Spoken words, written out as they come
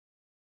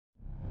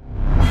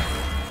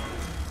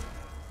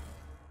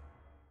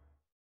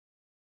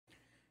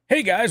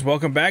Hey guys,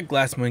 welcome back.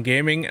 Glassman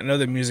Gaming,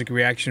 another music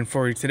reaction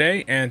for you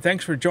today, and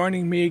thanks for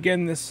joining me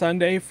again this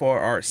Sunday for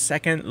our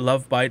second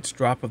Lovebites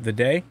drop of the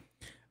day.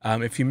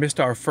 If you missed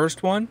our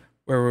first one,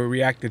 where we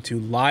reacted to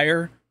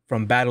Liar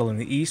from Battle in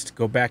the East,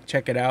 go back,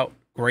 check it out.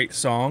 Great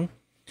song.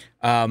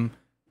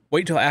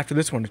 Wait till after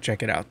this one to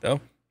check it out, though.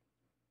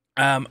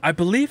 I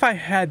believe I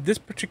had this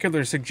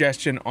particular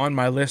suggestion on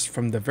my list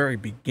from the very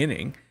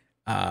beginning.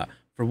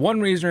 For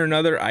one reason or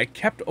another, I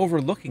kept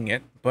overlooking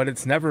it, but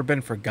it's never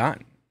been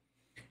forgotten.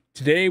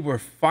 Today, we're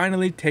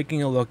finally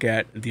taking a look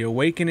at The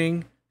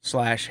Awakening /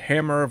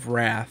 Hammer of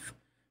Wrath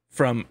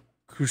from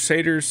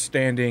Crusaders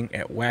Standing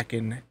at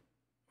Wacken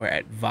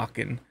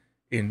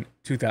in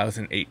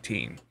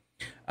 2018.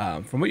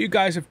 From what you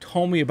guys have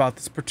told me about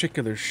this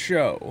particular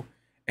show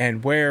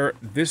and where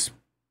this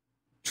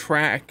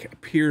track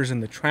appears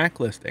in the track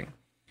listing,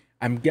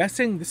 I'm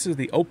guessing this is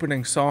the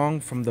opening song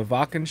from the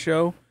Wacken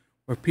show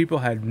where people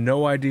had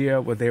no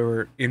idea what they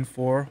were in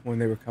for when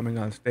they were coming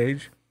on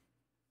stage.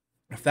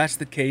 If that's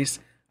the case,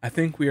 I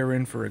think we are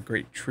in for a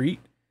great treat.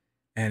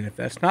 And if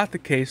that's not the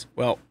case,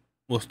 well,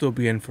 we'll still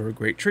be in for a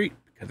great treat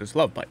because it's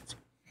Lovebites.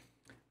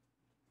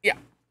 Yeah.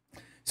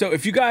 So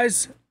if you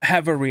guys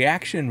have a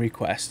reaction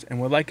request and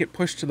would like it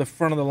pushed to the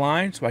front of the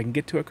line so I can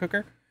get to it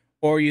quicker,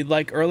 or you'd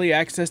like early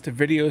access to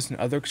videos and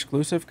other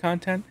exclusive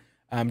content,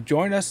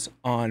 join us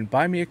on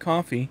Buy Me a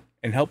Coffee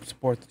and help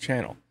support the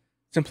channel.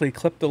 Simply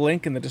click the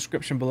link in the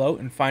description below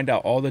and find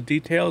out all the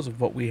details of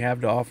what we have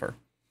to offer.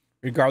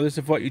 Regardless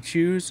of what you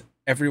choose,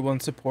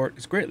 everyone's support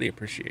is greatly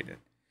appreciated.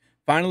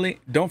 Finally,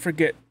 don't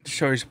forget to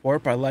show your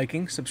support by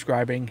liking,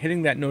 subscribing,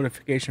 hitting that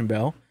notification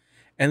bell,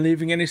 and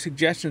leaving any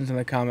suggestions in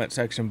the comment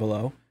section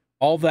below.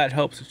 All that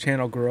helps the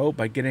channel grow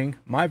by getting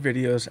my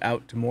videos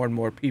out to more and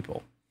more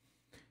people.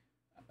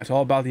 It's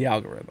all about the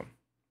algorithm.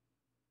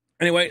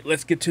 Anyway,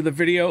 let's get to the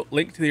video.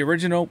 Link to the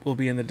original will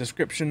be in the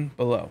description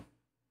below.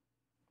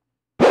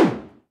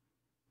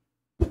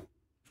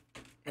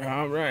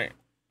 All right.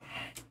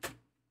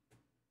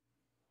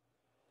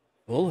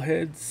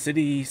 Bullhead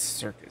City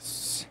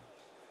Circus.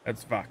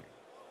 That's Wacken.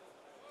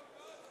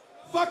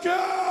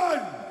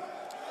 Wacken!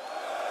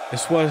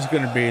 This was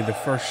going to be the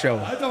first show.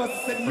 Alter, was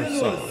ist denn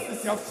hier los? Es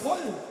ist ja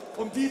voll.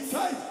 Die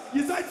Zeit.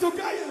 Ihr seid so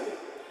geil.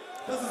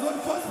 Das ist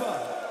unfassbar.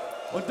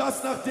 Und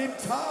das nach den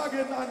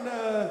Tagen an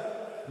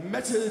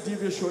Metal, die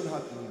wir schon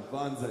hatten.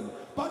 Wahnsinn.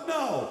 But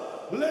now,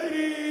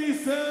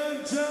 ladies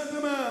and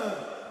gentlemen,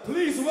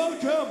 please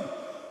welcome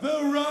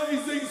the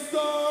rising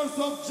stars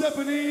of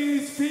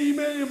Japanese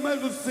female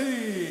metal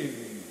scene.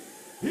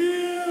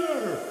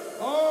 Here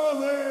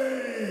are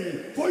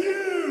they for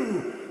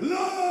you,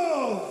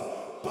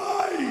 Lovebites.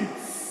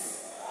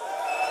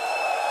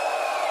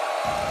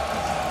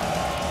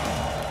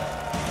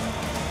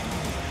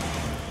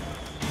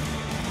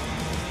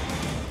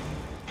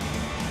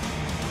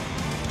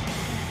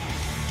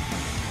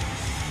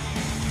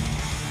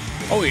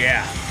 Oh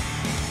yeah.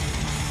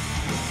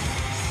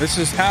 This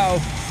is how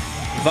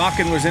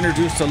Wacken was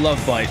introduced to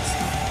Lovebites.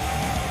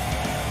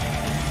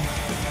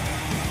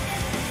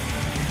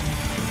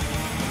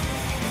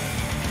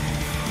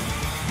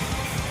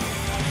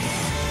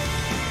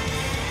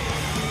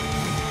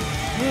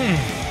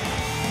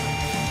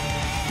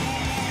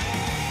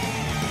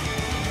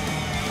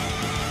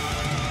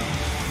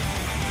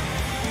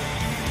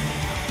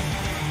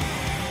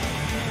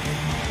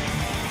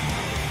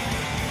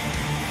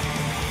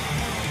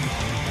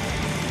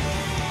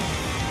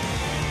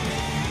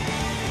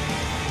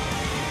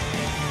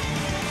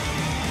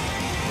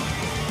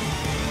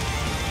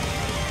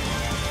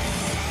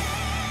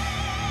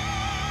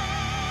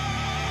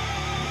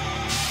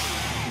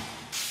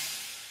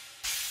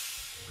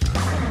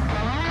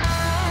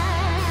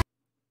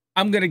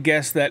 I'm going to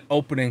guess that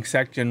opening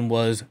section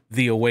was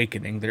The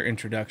Awakening, their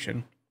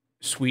introduction.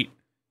 Sweet,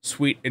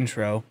 sweet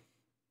intro.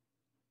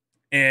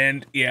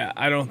 And yeah,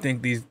 I don't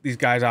think these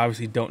guys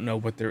obviously don't know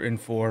what they're in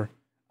for.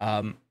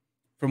 From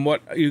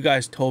what you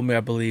guys told me, I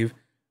believe,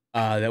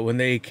 that when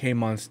they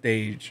came on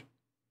stage,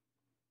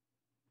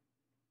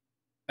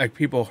 like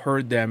people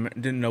heard them,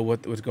 didn't know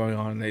what was going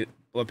on, and they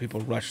let people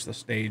rush the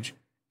stage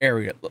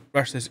area,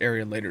 rush this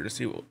area later to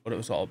see what it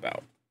was all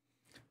about.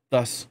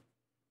 Thus,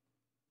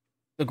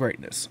 the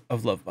greatness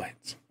of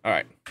Lovebites. All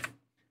right.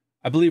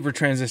 I believe we're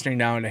transitioning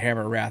now into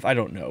Hammer of Wrath. I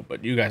don't know,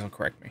 but you guys will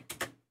correct me.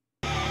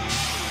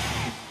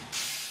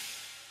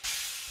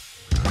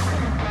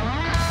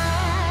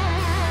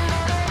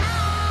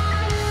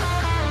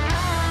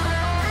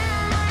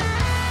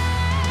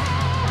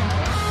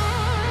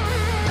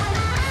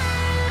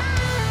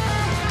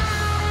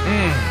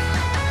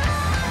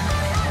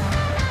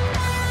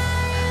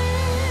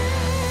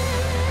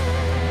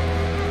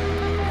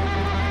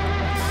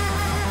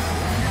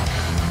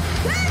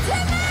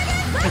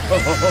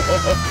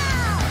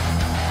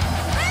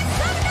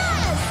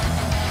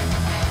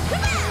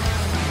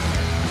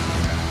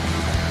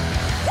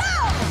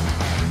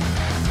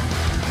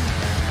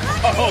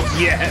 Oh,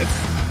 yes.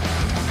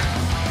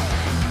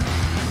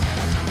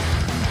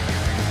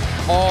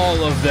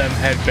 All of them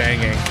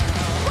headbanging.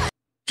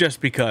 just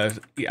because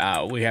we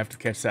have to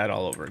catch that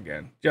all over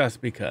again.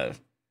 Just because.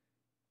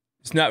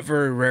 It's not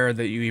very rare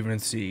that you even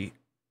see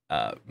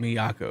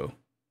Miyako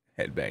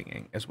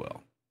headbanging as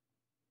well.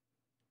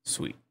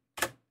 Sweet.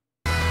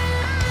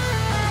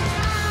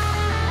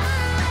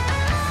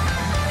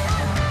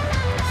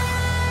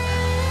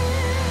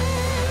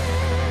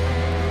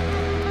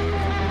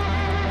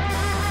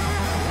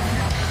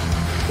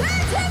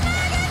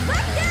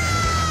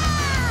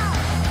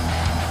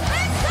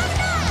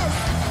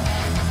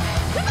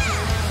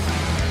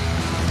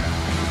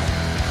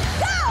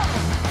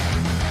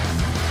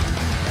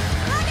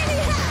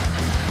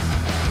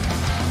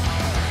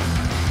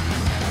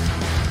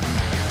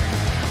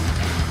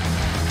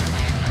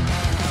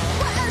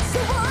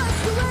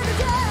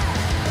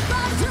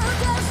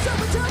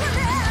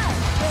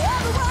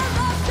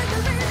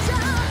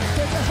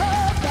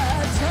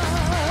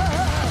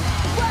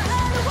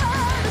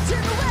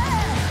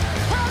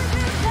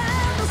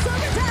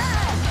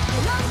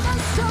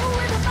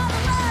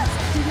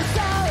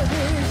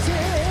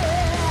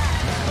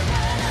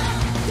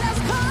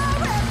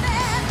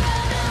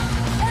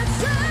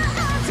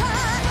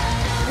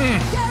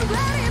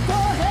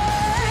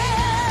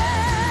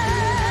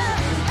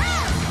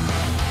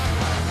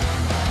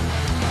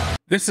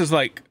 This is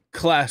like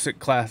classic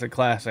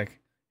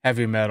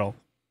heavy metal.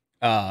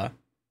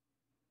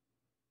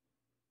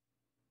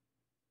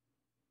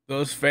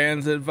 Those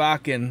fans at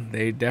Wacken,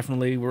 they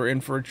definitely were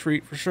in for a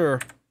treat for sure.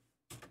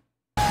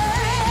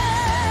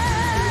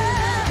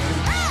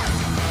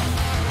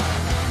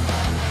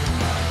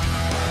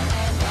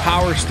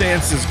 Power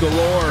stances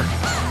galore.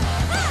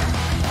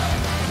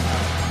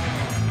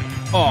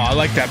 Oh, I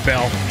like that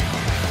bell.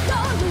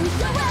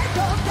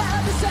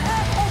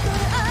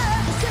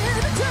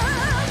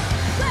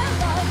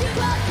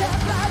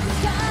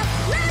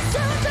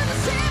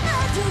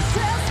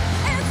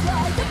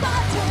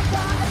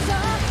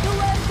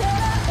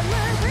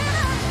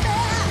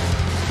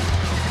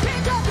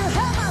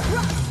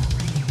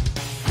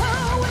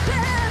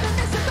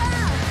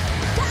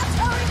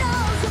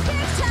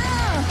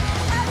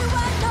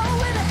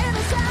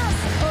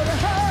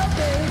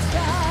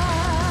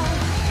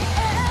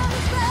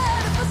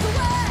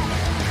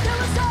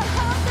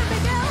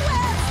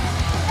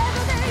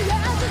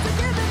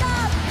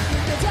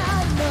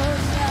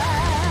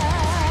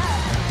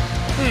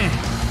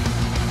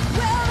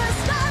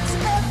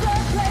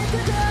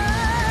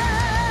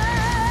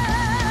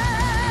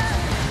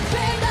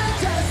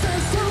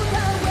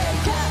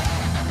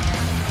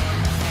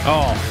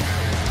 Oh,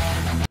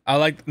 I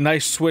like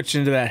nice switch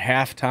into that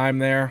halftime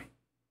there.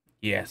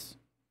 Yes,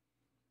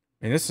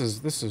 I mean this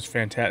is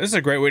fantastic. This is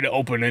a great way to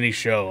open any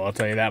show. I'll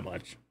tell you that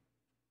much.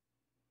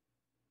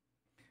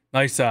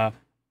 Nice,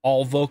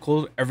 all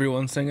vocals,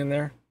 everyone singing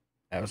there.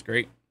 That was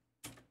great.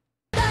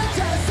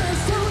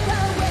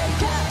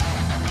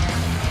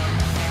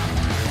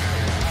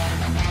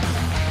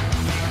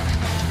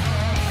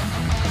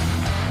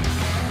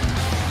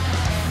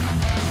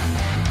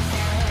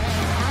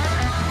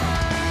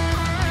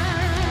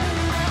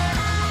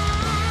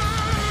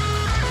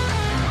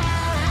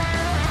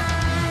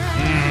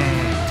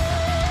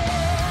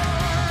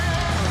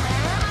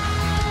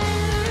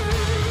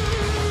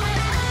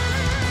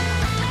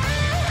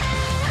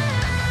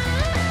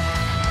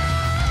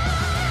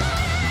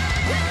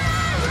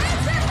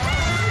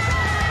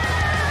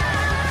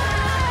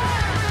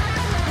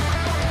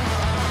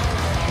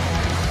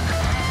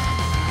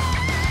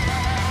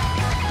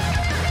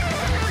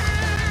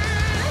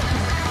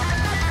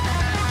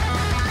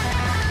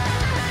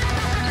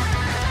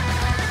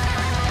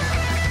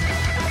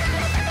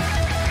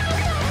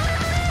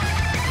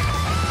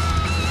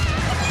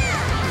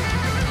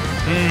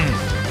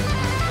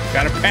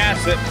 Gotta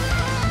pass it.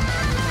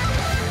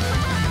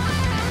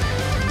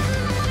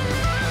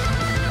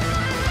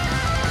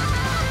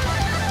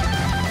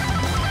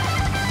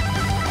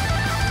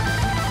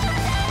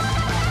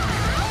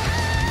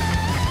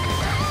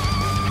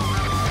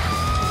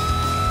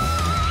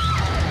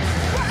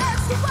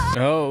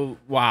 Oh,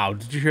 wow.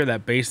 Did you hear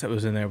that bass that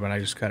was in there when I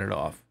just cut it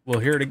off?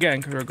 We'll hear it again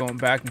because we're going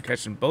back and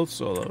catching both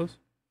solos.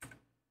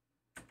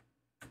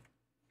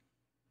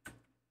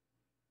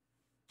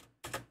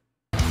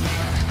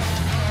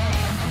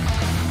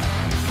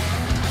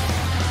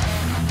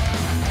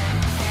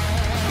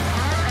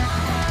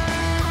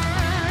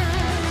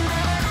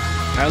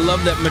 I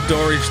love that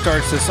Midori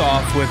starts this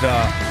off with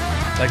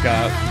like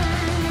a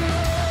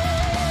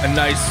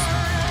nice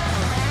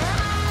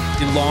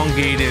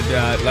elongated,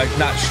 like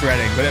not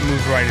shredding, but it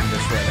moves right into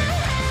shredding.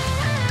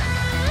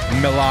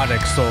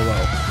 Melodic solo.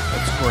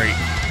 That's great.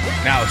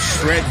 Now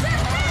shred.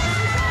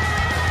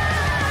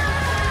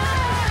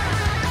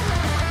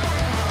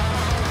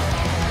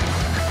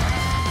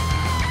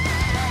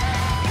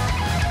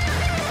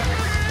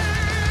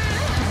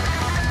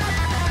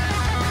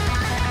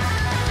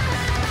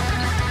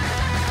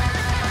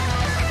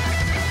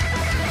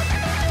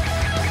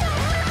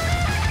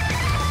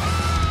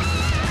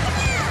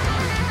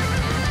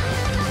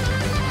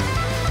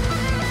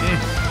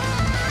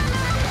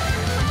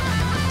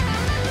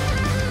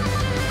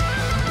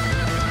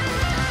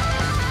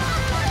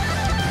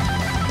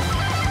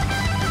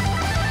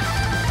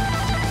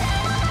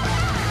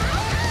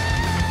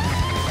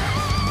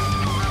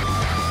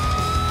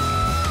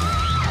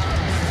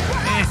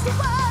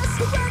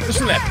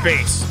 Listen to that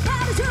bass.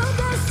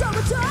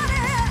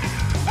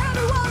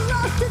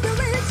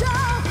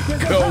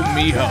 Go,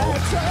 Miho.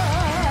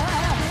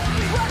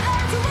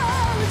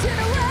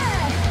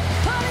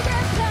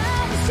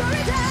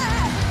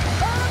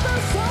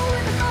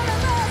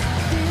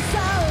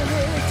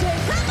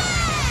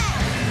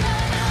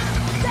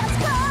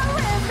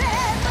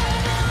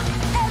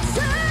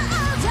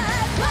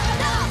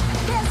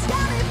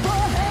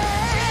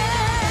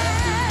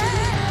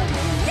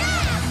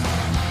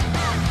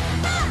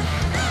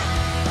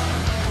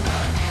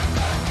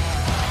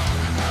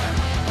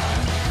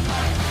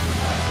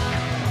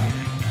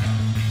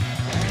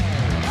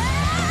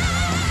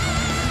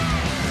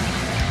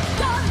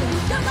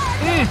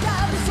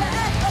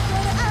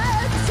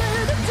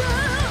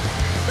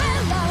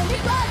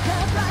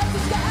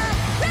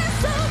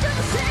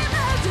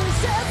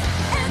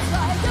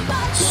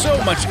 So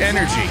much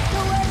energy.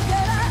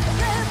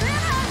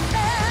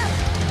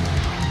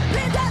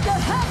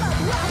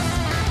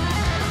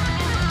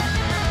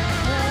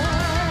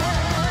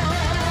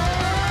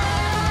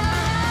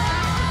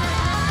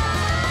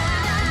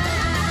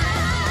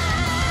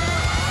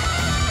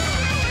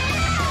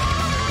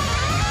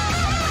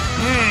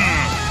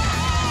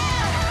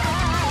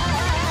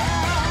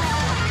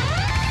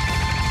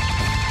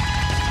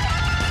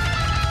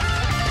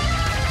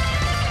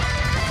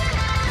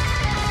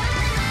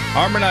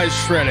 Harmonized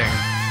shredding.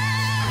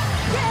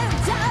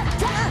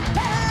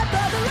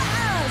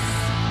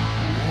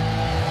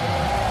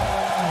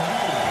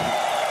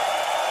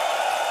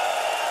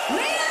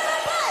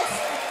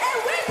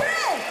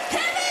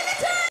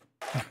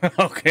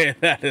 Okay,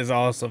 that is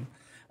awesome.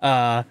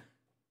 Yeah,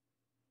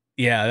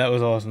 that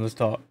was awesome. Let's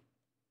talk.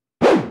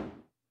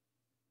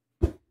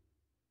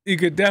 You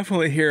could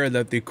definitely hear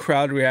that the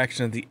crowd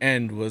reaction at the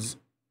end was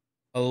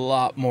a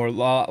lot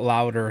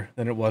louder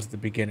than it was at the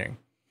beginning.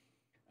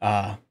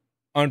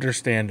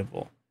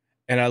 Understandable.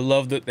 And I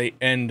love that they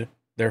end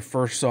their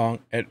first song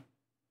at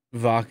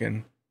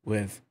Wacken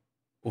with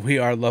 "We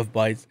are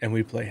Lovebites and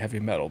we play heavy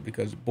metal,"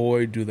 because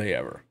boy do they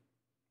ever.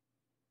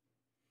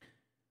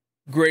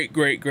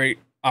 Great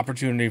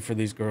opportunity for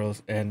these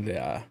girls, and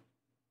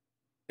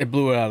it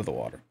blew it out of the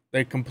water.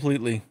 They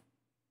completely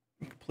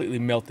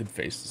melted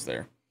faces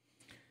there.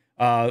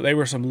 They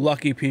were some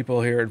lucky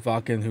people here at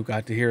Wacken who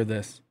got to hear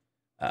this.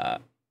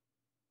 And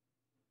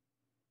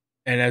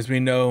as we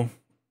know,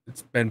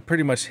 it's been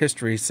pretty much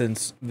history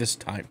since this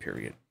time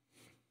period.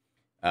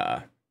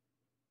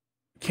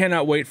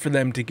 Cannot wait for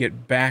them to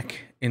get back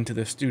into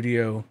the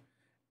studio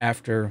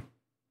after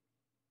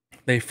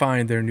they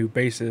find their new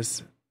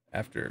bassist,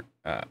 after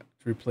to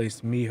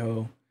replace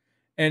Miho,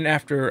 and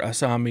after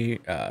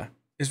Asami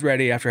is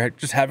ready after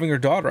just having her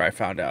daughter, I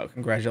found out.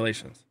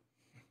 Congratulations.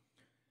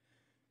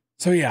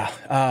 So yeah,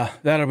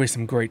 that'll be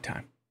some great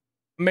time.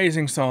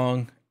 Amazing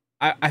song.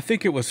 I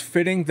think it was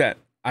fitting that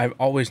I've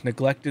always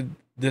neglected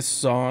this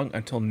song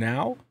until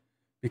now,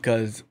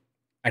 because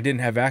I didn't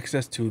have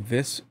access to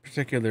this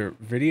particular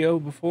video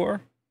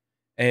before,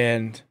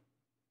 and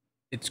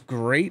it's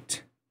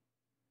great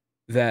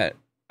that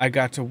I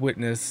got to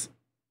witness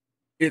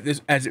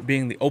it as it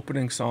being the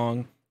opening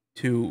song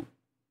to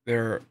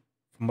their,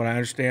 from what I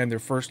understand, their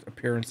first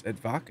appearance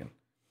at Wacken.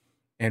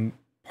 And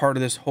part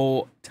of this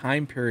whole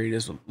time period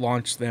has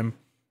launched them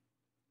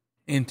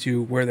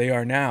into where they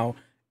are now,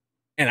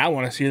 and I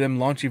want to see them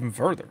launch even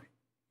further.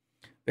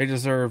 They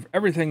deserve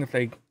everything that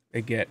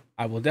they get.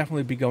 I will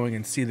definitely be going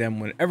and see them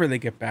whenever they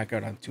get back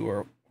out on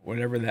tour,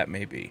 whatever that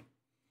may be.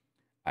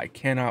 I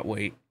cannot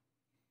wait.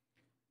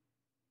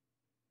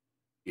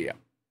 Yeah,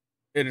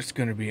 it is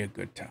going to be a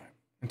good time.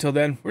 Until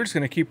then, we're just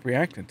going to keep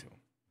reacting to them.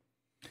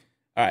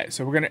 All right,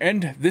 so we're going to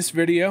end this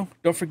video.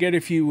 Don't forget,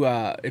 if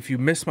you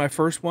missed my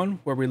first one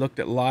where we looked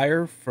at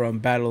Liar from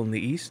Battle in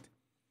the East,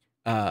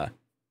 go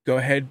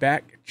ahead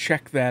back,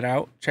 check that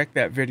out. Check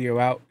that video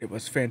out. It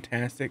was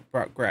fantastic.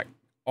 Brought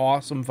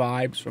awesome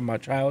vibes from my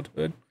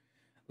childhood.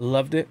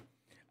 Loved it.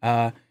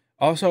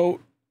 Also,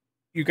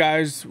 you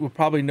guys will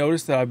probably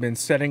notice that I've been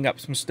setting up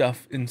some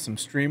stuff in some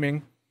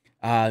streaming.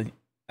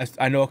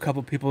 I know a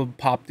couple people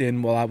popped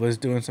in while I was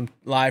doing some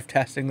live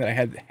testing that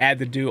I had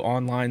to do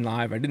online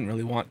live. I didn't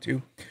really want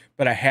to,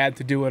 but I had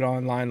to do it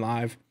online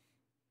live.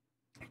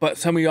 But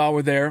some of y'all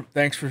were there.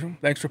 Thanks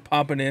for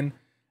popping in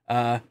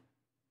and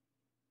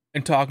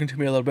talking to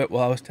me a little bit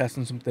while I was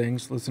testing some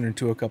things, listening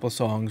to a couple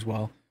songs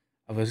while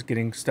I was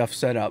getting stuff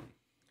set up.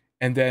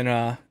 And then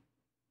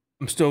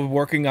I'm still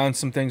working on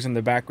some things in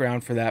the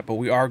background for that, but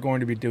we are going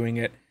to be doing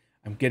it.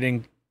 I'm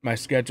getting my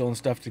schedule and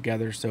stuff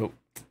together, so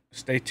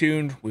stay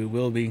tuned. We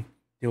will be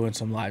doing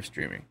some live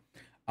streaming.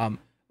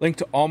 Link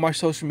to all my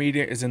social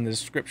media is in the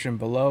description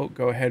below.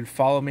 Go ahead,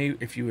 follow me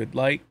if you would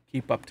like.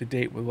 Keep up to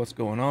date with what's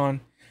going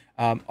on.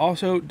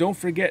 Also, don't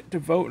forget to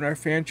vote in our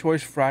Fan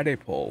Choice Friday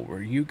poll,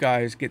 where you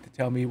guys get to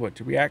tell me what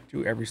to react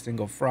to every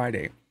single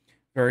Friday.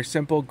 Very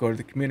simple. Go to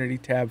the community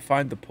tab,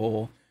 find the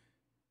poll,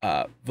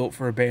 vote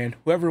for a band.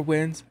 Whoever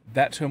wins,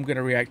 that's who I'm going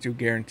to react to,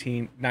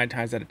 guaranteed. 9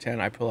 times out of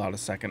 10, I pull out a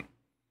second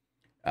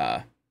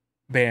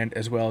band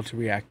as well to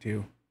react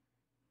to.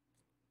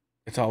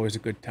 It's always a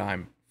good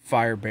time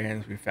fire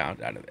bands we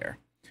found out of there.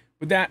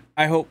 With that,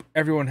 I hope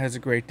everyone has a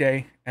great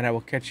day, and I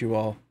will catch you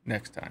all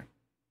next time.